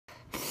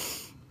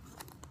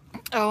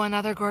Oh,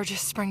 another gorgeous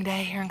spring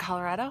day here in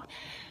Colorado.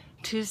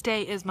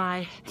 Tuesday is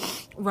my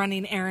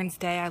running errands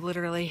day. I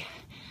literally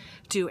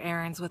do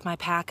errands with my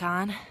pack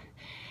on.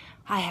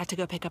 I had to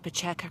go pick up a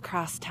check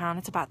across town.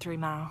 It's about 3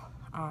 mile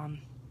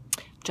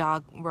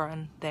jog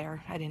run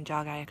there. I didn't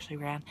jog, I actually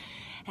ran.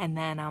 And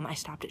then I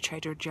stopped at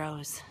Trader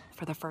Joe's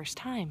for the first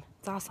time.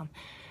 It's awesome.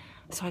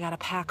 So I got a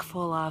pack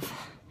full of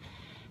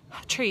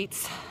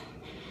treats,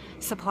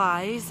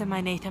 supplies in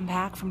my Nathan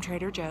pack from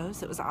Trader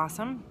Joe's. It was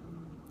awesome.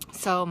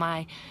 So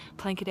my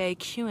Plank-A-Day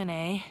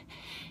Q&A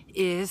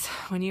is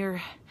when you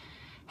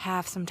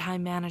have some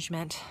time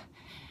management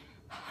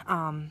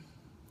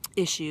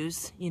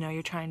issues, you know,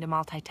 you're trying to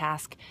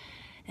multitask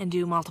and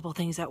do multiple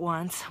things at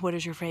once. What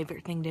is your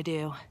favorite thing to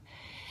do?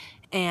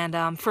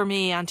 And for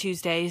me on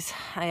Tuesdays,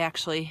 I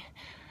actually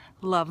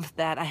love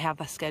that I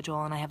have a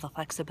schedule and I have the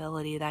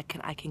flexibility that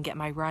I can get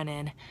my run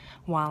in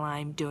while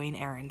I'm doing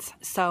errands.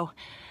 So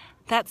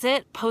that's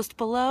it. Post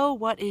below,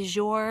 what is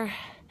your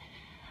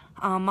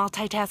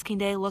multitasking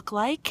day look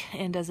like,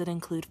 and does it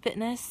include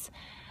fitness?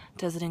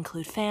 Does it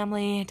include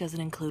family? Does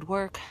it include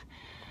work?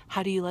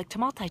 How do you like to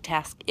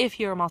multitask if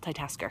you're a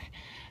multitasker?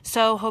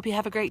 So hope you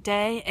have a great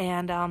day,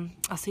 and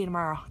I'll see you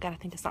tomorrow. Gotta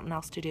think of something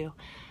else to do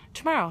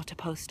tomorrow to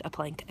post a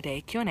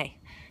Plank-A-Day Q&A.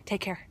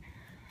 Take care.